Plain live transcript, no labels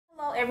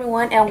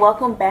Everyone, and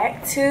welcome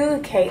back to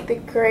Kate the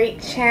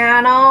Great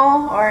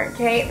channel, or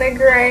Kate the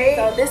Great.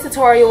 So this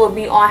tutorial will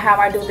be on how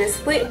I do this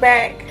split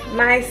back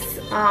nice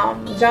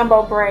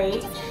jumbo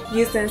braid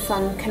using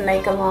some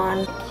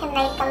Kanekalon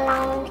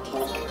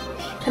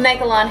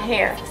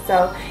hair.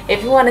 So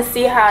if you want to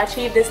see how I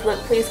achieve this look,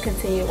 please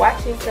continue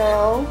watching.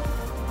 So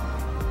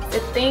the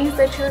things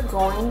that you're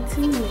going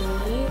to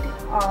need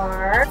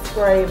are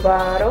spray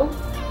bottle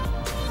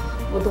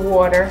with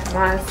water,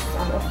 mine's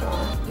almost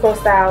gone, eco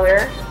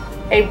styler,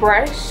 a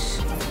brush,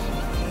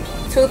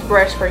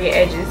 toothbrush for your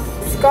edges,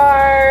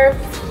 scarf,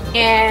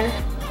 and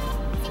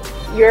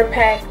your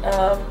pack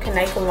of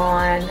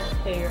Kanekalon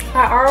hair.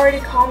 I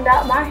already combed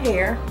out my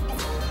hair.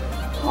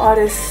 All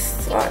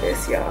this,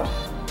 y'all.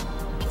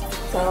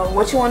 So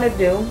what you want to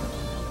do,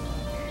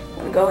 you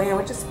want to go in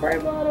with your spray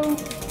bottle.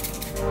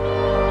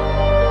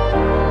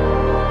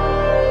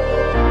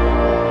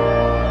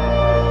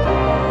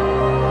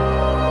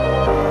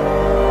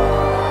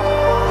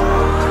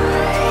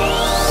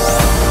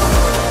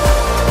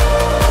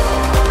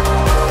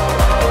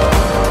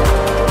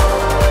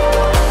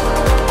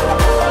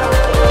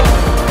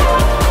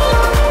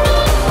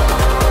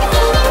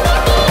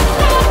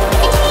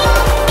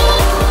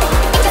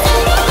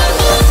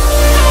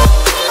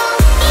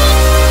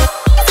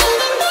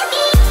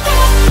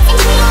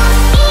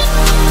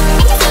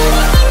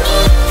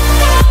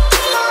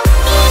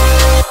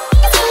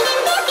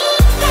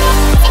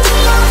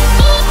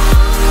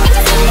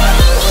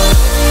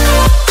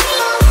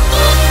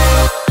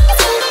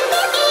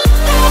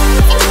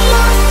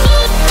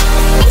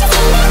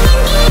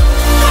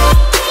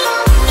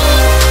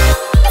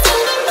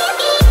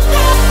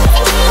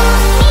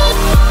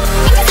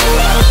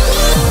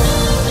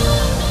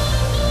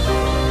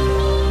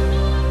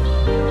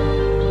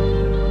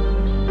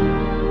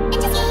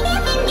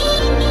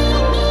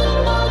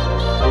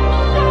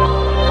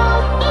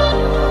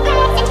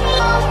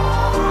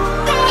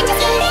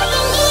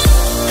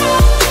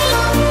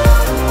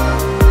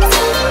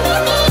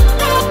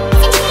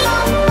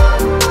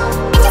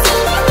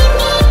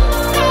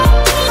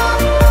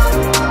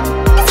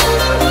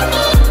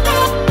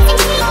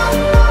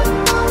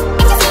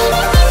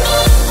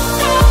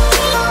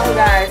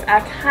 I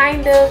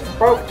kind of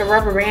broke the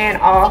rubber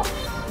band off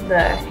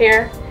the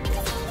hair,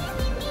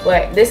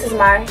 but this is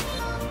my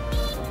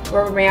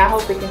rubber band. I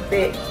hope it can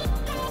fit.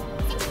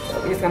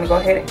 So we're just gonna go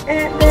ahead and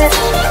add that.